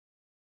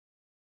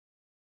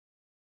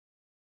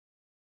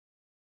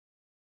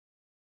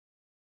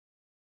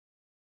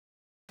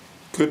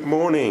Good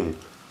morning.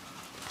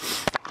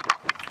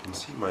 I can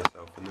see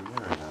myself in the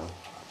mirror now.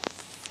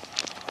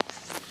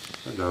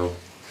 Hello.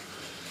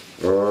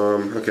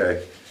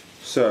 Okay.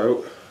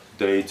 So,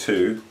 day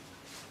 2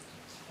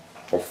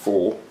 of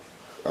 4.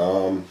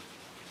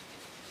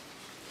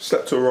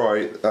 Slept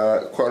alright.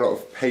 Quite a lot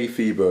of hay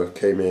fever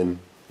came in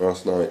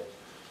last night.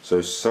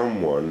 So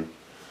someone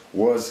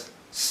was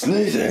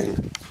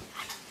sneezing.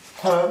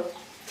 Huh?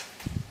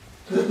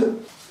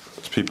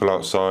 There's people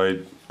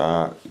outside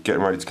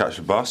getting ready to catch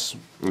a bus,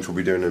 which we'll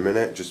be doing in a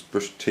minute. Just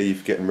brush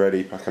teeth, getting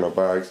ready, packing our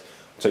bags.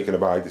 I'm taking a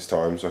bag this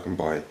time so I can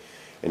buy an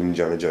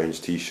Indiana Jones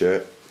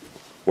t-shirt.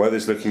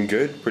 Weather's looking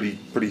good,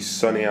 pretty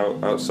sunny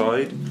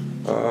outside.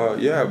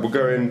 Yeah, we'll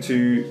go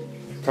into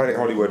Planet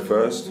Hollywood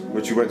first,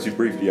 which we went to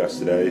briefly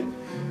yesterday. We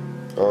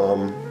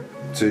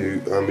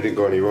didn't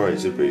go any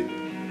rides, did we?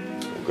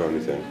 Didn't go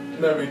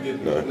anything. No, we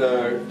didn't.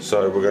 No.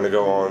 So we're going to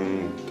go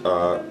on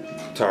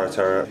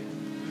Tara.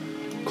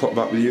 Clock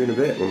back with you in a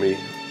bit when we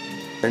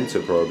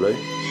enter, probably.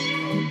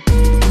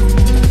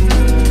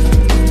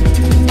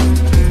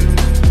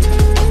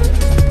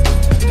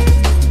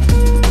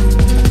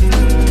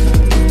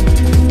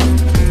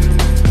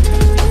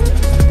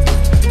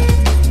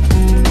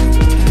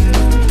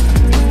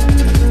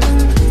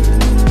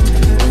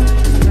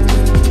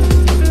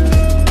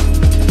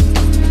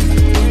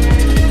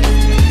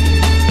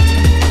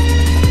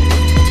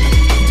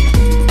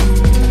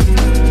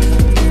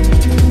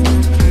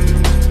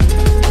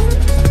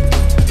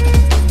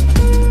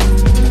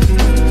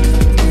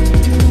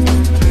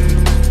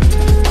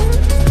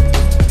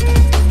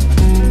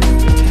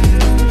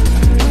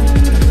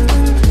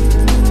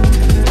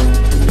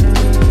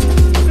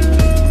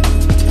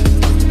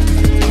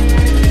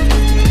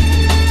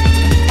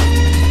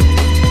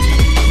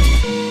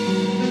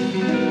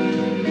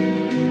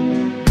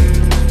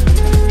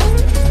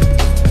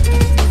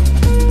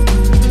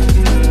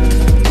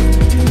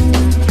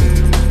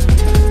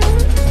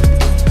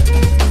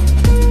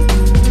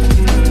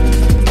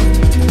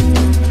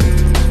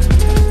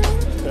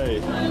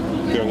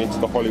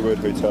 Hollywood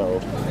Hotel.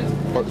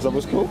 What is that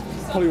what's called?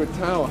 Hollywood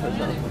Tower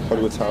Hotel.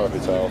 Hollywood Tower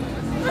Hotel.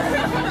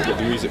 Got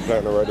the music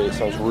playing already, it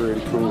sounds really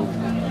cool.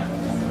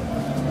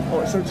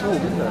 Oh, it's so tall,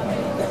 isn't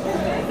it?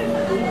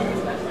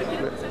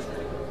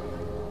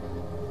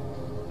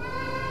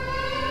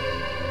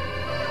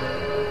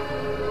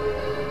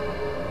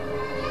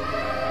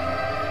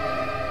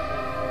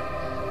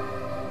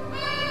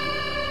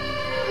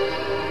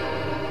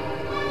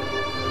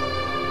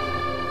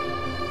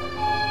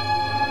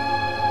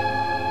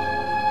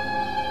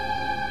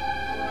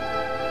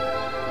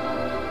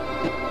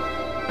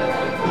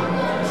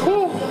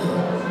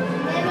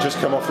 Just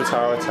come off the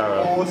Tower,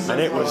 awesome, and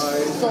it was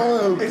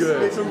so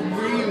good. It's a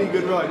really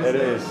good ride. It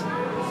is.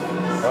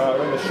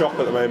 We're in the shop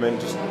at the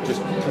moment. Just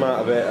come out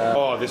of it.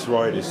 Oh, this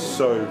ride is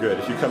so good.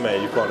 If you come here,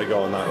 you've got to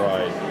go on that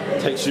ride.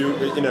 It takes you,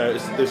 you know,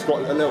 it's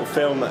got a little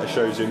film that it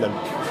shows you, and then.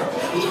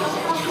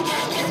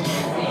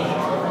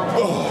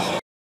 Oh.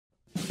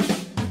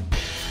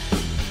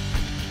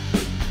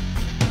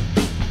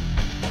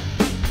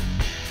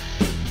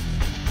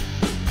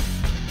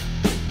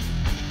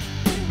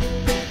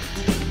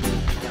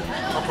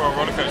 For a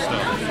roller coaster.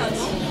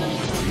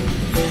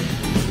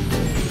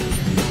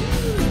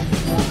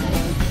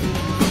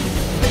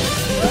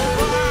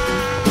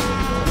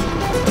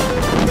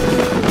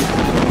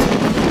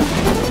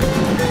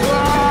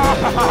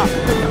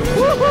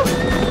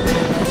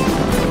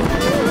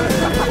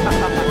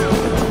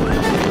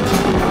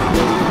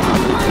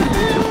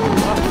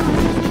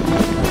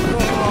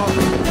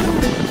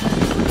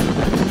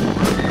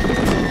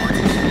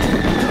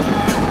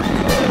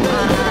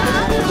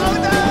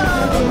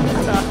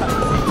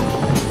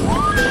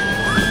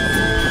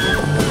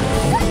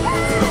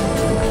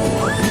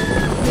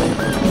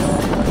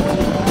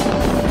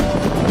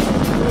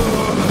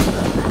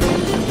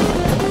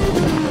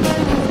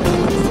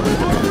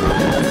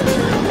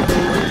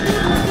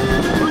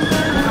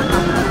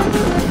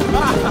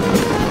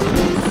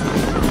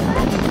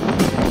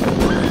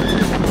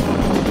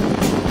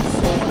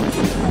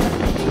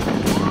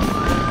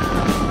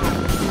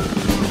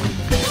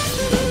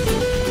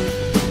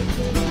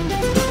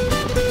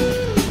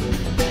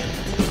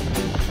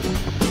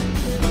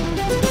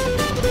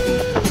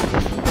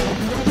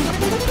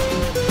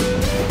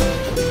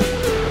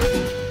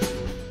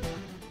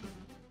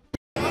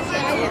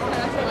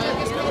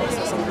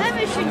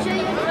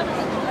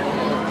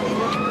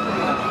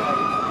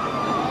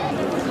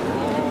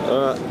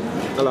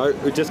 Hello,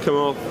 we just come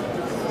off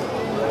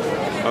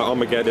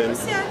Armageddon. It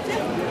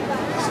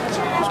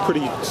was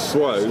pretty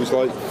slow. It was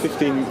like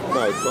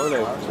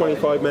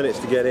 25 minutes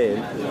to get in,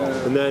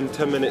 and then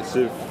 10 minutes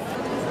of,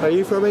 are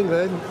you from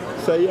England?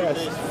 Say yes.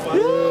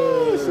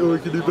 Yes! Oh, we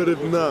can do better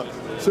than that.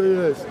 Say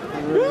yes.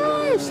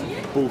 Yes!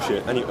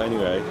 Bullshit.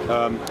 Anyway,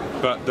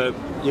 but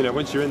you know,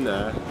 once you're in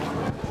there,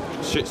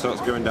 shit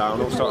starts going down,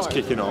 all starts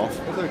kicking off.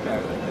 It's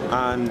okay.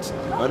 And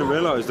I didn't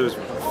realise there was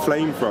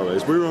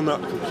flamethrowers. We were on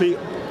that complete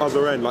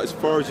other end, like as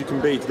far as you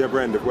can be to the other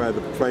end of where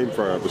the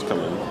flamethrower was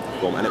coming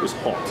from, and it was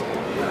hot.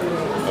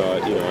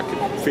 but you know, I could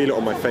feel it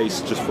on my face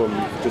just from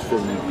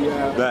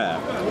there.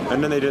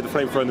 And then they did the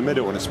flamethrower in the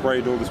middle, and it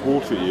sprayed all this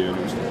water at you, and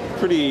it was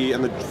pretty.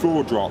 And the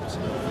floor dropped,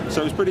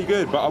 so it was pretty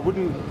good. But I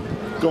wouldn't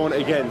go on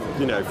it again,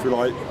 you know, for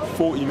like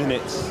 40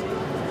 minutes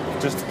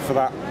just for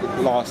that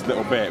last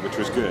little bit, which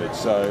was good.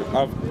 So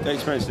I've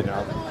experienced it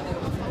now.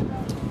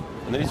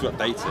 And they need to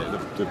update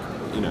it.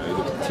 You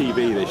know, the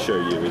TV they show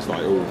you is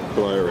like all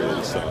blurry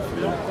and stuff. I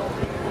mean,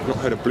 I've not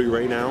heard of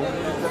Blu-ray now.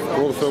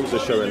 All the films they're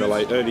showing are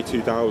like early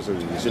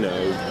 2000s, you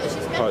know,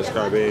 Pirates of the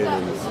Caribbean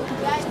and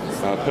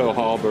Pearl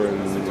Harbor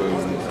and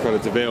Cruella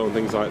de Vil and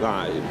things like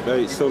that.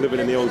 They're still living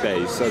in the old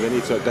days, so they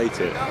need to update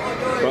it.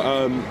 But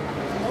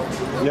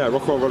yeah,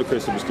 Rock and Roll Roller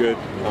Coaster was good.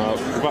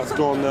 We're about to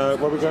go on,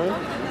 where are we going?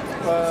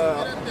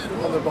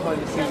 On the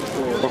behind the scenes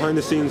tour. Behind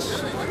the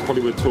scenes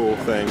Hollywood tour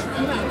thing. So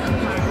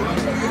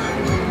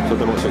I don't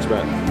know what to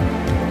expect.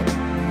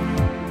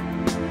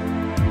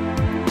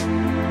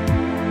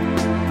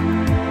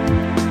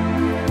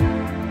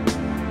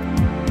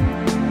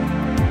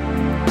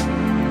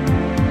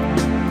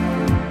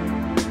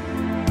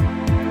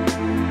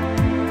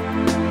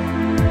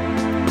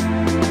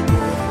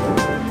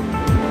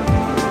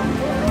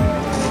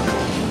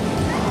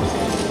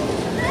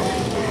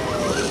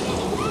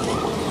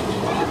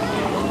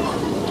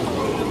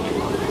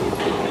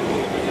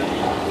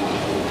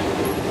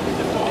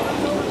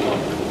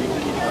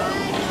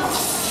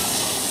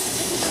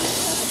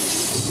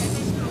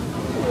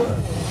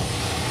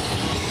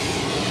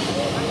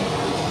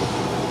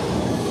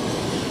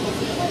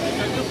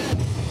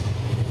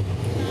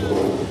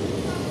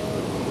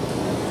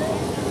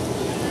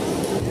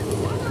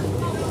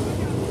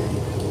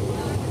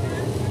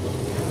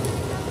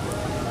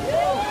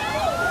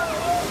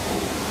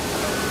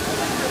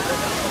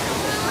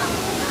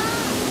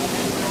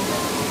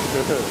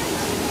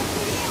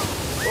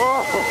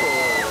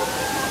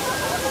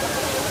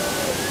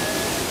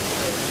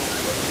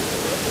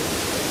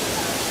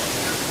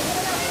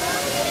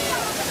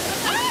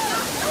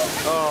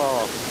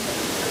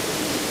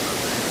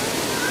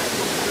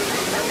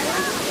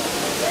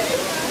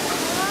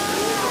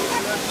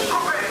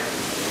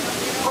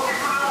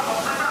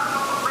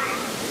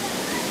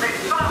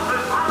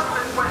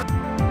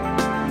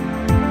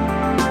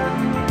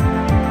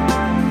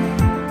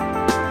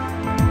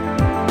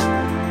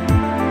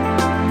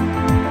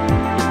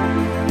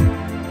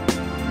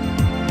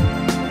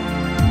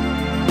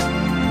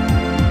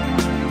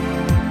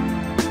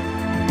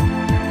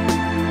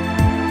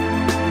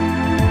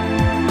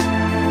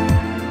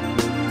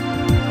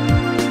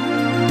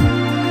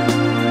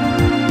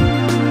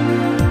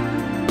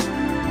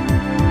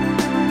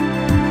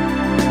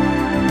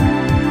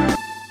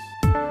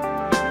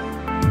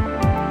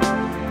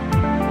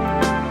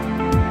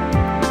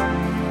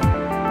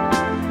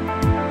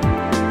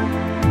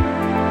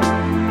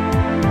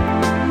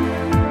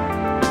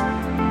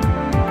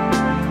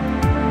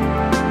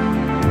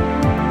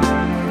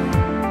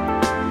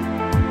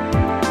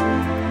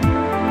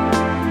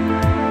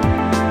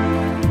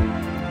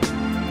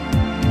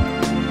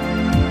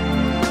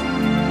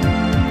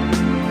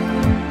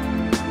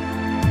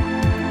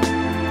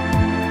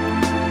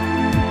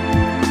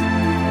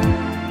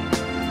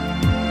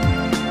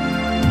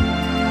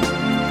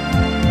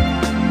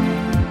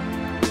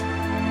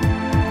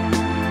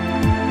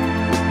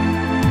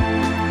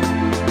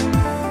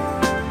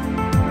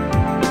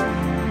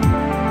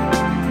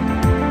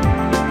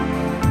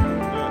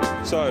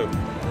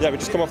 Yeah, we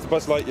just come off the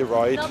Buzz Lightyear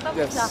ride.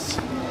 Yes.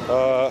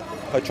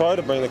 I tried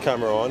to bring the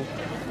camera on.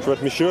 So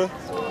with Monsieur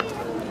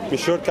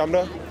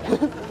camera.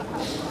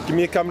 Give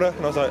me a camera.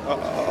 And I was like,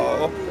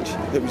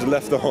 it was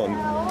left on.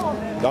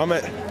 Damn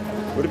it.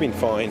 Would have been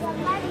fine.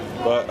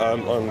 But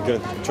I'm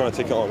going to try and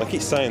take it on. I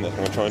keep saying that I'm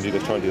going to try and do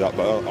this, try and do that,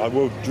 but I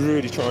will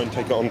really try and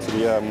take it on to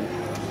the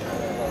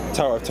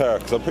Tower of Terror,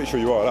 because I'm pretty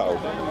sure you are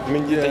allowed. I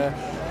mean,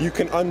 you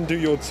can undo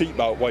your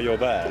seatbelt while you're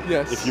there,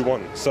 if you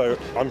want. So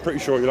I'm pretty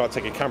sure you're allowed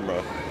to take a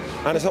camera.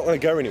 And it's not going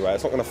to go anywhere,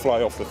 it's not going to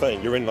fly off the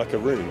thing. You're in like a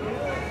room.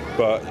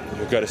 But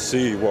you're going to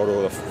see what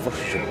all the fuss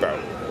is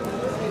about.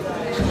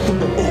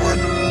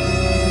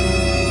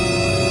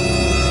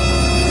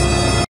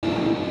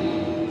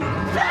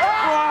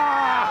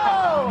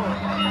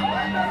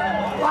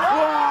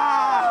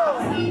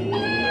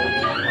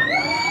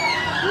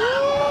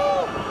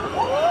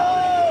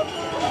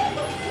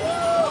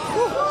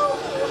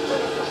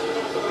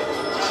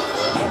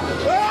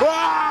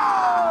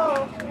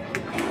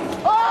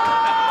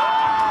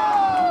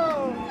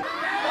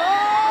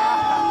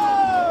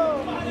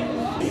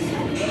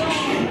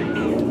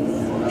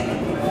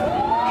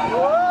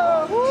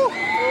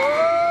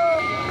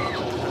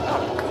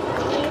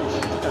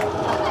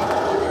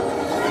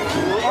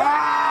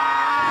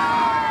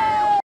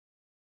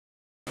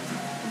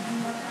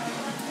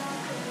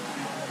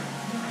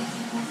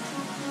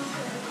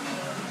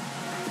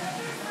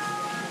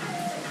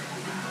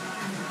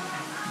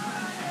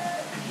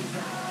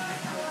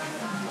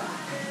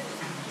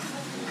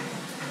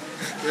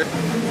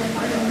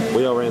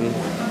 We are in,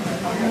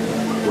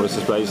 what is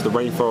this place? The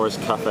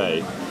Rainforest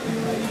Cafe.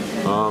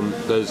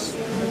 There's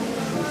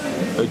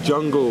a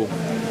jungle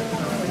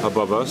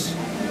above us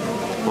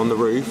on the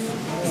roof.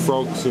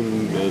 Frogs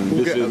and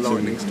We'll get a lizards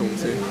lightning and storm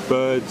too.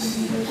 birds.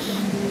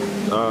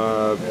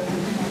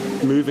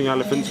 Moving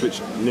elephants,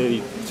 which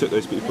nearly took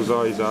those people's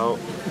eyes out.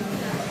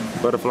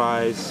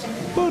 Butterflies.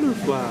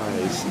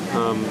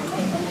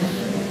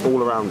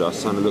 All around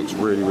us, and it looks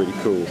really, really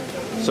cool.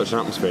 Such an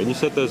atmosphere. And you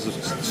said there's a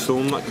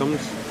storm that comes?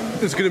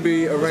 There's going to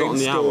be a Is it on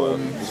the hour?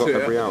 rainstorm. Is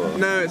it every hour?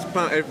 No, it's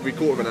about every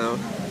quarter of an hour.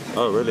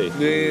 Oh, really?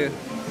 Yeah.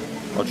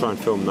 I'll try and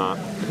film that.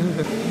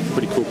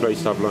 Pretty cool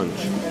place to have lunch.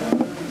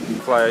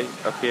 Fly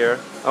up here.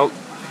 Oh,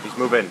 he's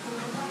moving.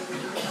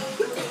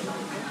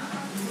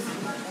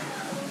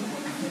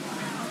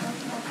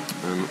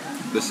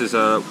 This is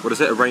a, what is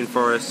it, a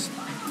rainforest?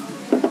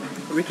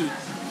 Ricky.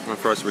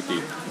 Rainforest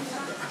Ricky.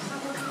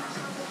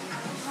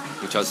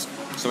 Which has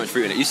so much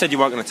fruit in it. You said you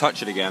weren't going to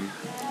touch it again.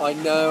 I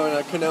know, and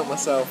I couldn't help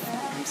myself.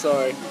 I'm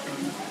sorry.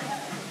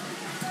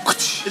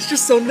 It's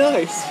just so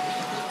nice.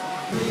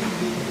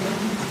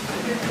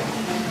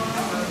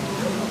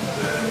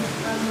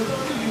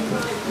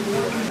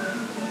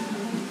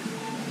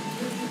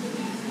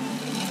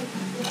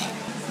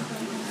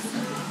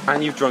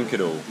 And you've drunk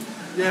it all.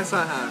 Yes,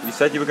 I have. You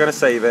said you were going to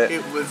save it.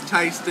 It was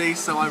tasty,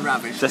 so I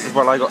ravished Just it. as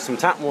well I got some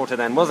tap water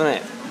then, wasn't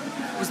it?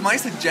 It was my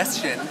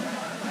suggestion.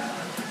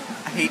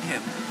 I hate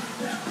him.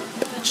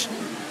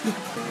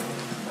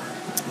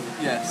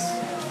 Yes.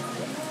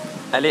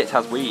 Elliot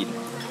has weed.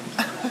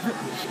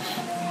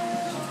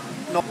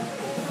 No.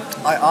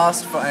 I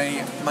asked for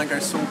a mango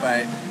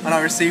sorbet, and I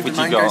received Which a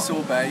you mango got?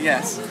 sorbet,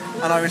 yes.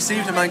 And I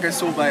received a mango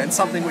sorbet and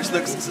something which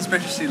looks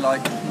suspiciously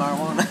like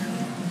marijuana.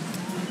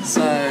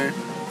 So...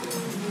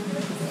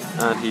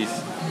 And he's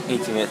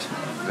eating it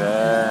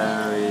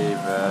very,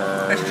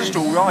 very It's just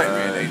alright,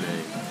 slowly. really.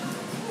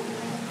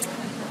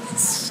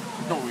 It's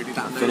not really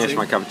that amazing. Finished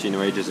my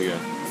cappuccino ages ago.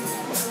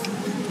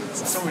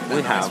 It's not really that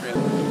We nice, have.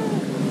 really.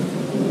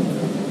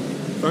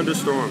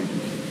 Thunderstorm.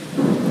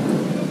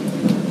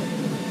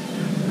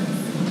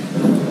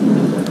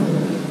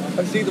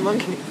 I see the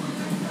monkey.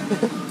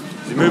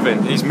 He's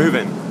moving, he's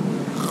moving.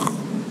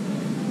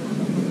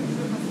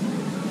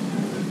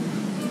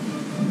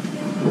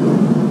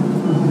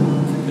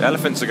 The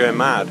elephants are going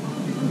mad.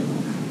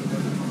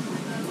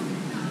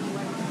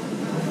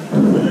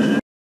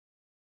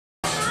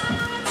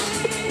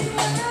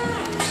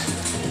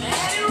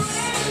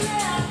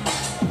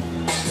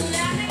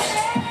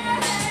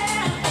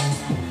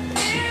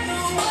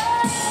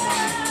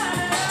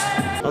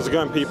 How's it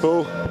going,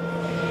 people?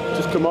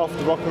 Just come off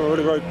the rock and roll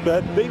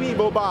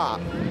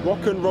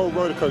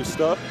roller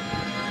coaster.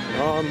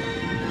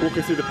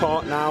 Walking through the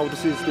park now.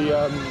 This is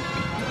the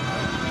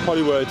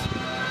Hollywood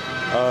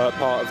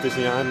part of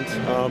Disneyland.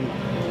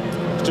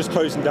 It's just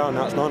closing down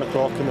now. It's 9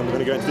 o'clock, and then we're going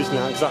to go into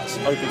Disneyland because that's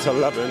open till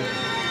 11.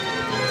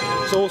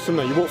 It's awesome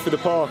though. You walk through the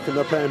park and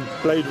they're playing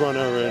Blade Runner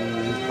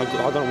and I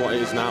don't know what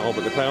it is now,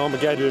 but they play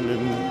Armageddon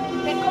and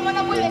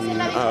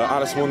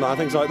Alice in Wonderland,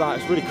 things like that.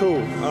 It's really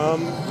cool.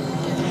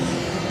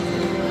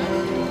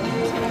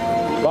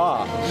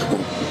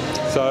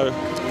 So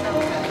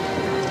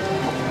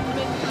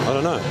I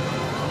don't know.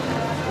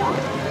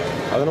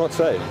 I don't know what to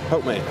say.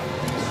 Help me.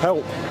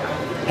 Help.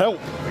 Help.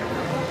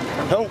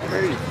 Help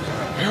me.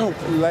 Help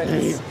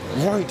me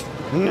right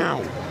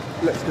now.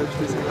 Let's go to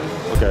Disneyland.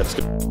 Okay, let's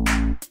go.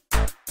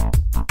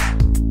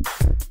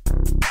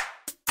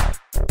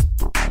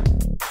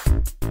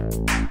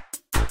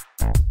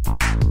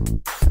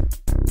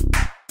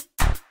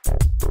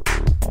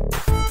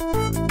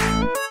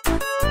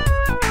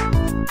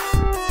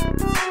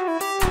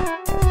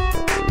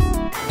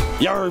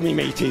 Yo, me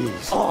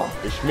mateys! Oh,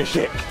 it's me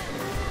ship.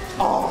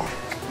 Oh,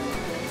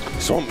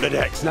 swamp the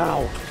decks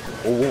now.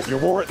 Oh, you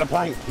wore at the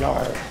plank,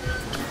 yar.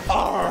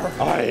 Arr!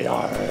 Aye,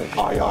 aye.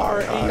 Aye,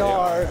 yar,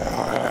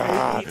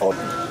 yar.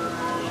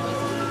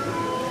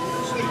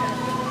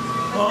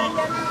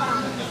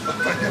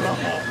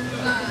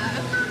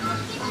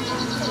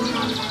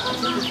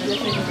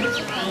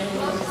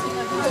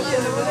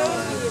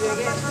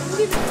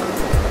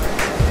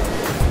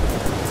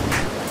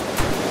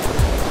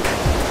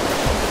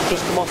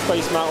 Just come off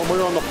Space Mountain. We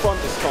were on the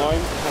front this time,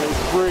 and it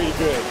was really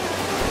good.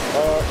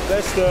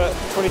 There's the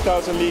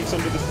 20,000 Leagues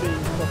Under the Sea,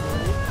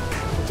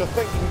 which I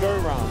think you can go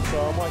around,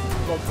 so I might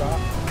vlog that.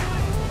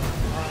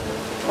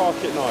 And park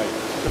at night,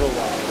 look at all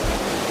that.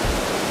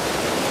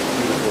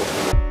 Beautiful.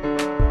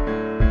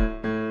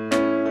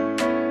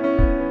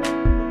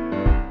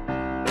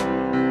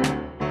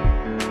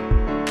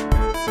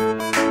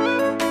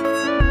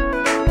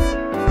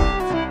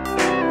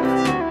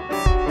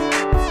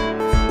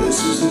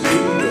 This is the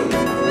kingdom of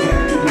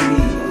Captain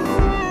Nemo.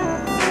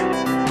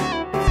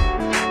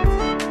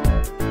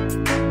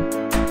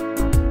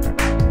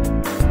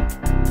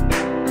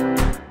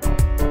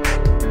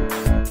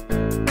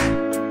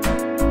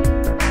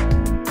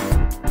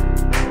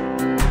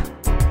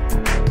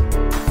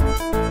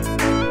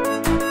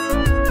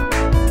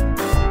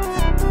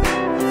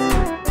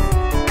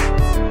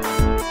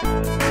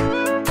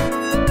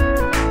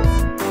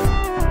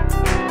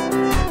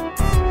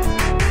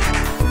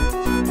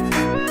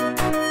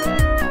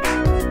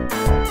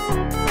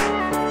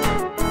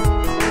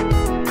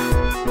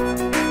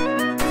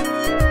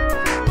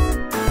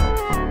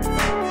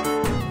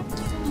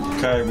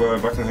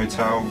 back in the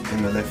hotel,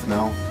 in the lift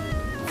now,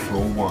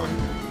 floor 1.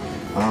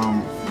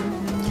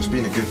 It's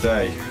been a good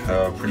day.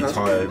 Pretty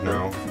tired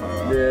now.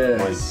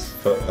 My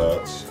foot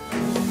hurts.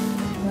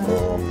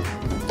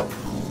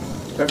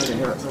 Everything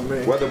hurts on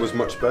me. Weather was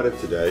much better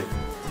today.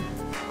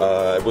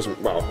 It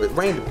wasn't, well, it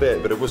rained a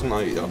bit, but it wasn't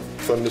like a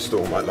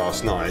thunderstorm like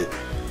last night.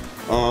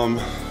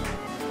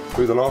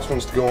 We were the last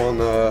ones to go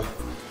on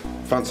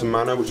Phantom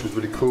Manor, which was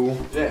really cool.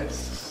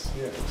 Yes.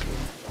 Yeah.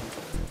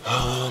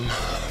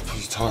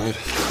 Pretty tired.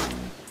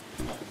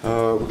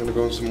 We're gonna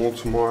go on some more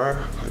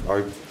tomorrow.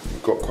 I've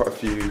got quite a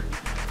few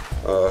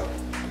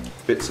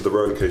bits of the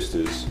roller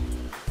coasters,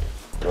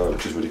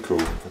 which is really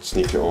cool. I'd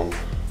sneak it on.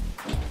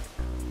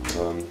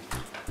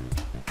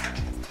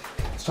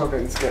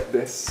 Struggling to get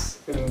this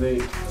in the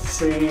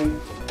scene.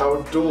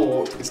 Our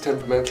door is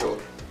temperamental.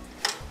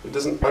 It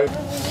doesn't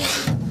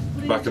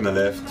open. Back in the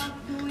lift.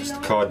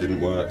 Just the card didn't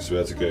work, so we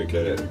had to go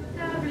get it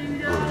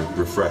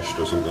refreshed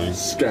or something.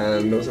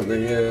 Scanned or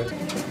something, yeah.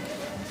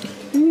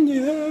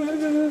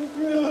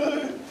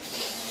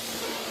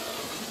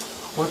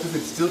 What if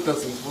it still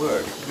doesn't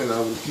work? Then I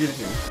will kill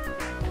him.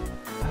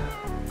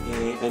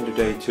 Yeah, end of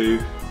day 2.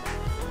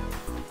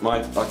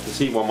 I can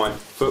see why my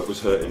foot was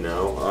hurting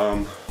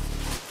now.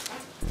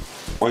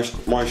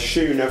 My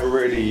shoe never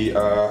really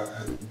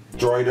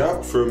dried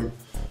up from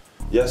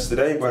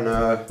yesterday when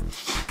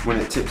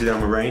it tipped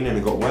down the rain and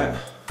it got wet.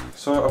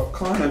 So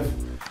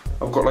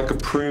I've got like a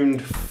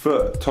pruned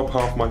foot, top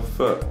half my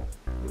foot,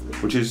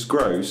 which is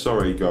gross.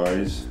 Sorry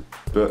guys,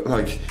 but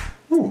like,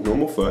 ooh,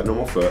 normal foot,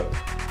 normal foot.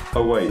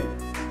 Oh wait,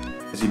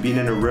 has he been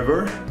in a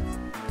river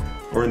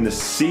or in the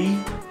sea?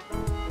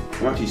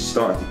 I'm actually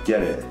starting to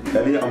get it.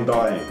 Elliot, I'm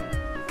dying.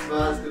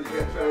 That's gonna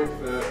get trained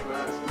foot.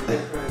 That's gonna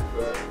get trained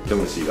foot. Don't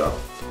want to see that.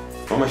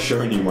 Why am I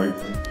showing you my...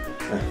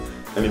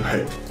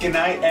 Anyway. Good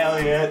night,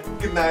 Elliot.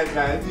 Good night,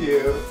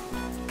 Matthew.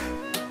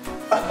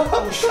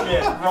 Oh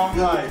shit, wrong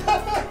night.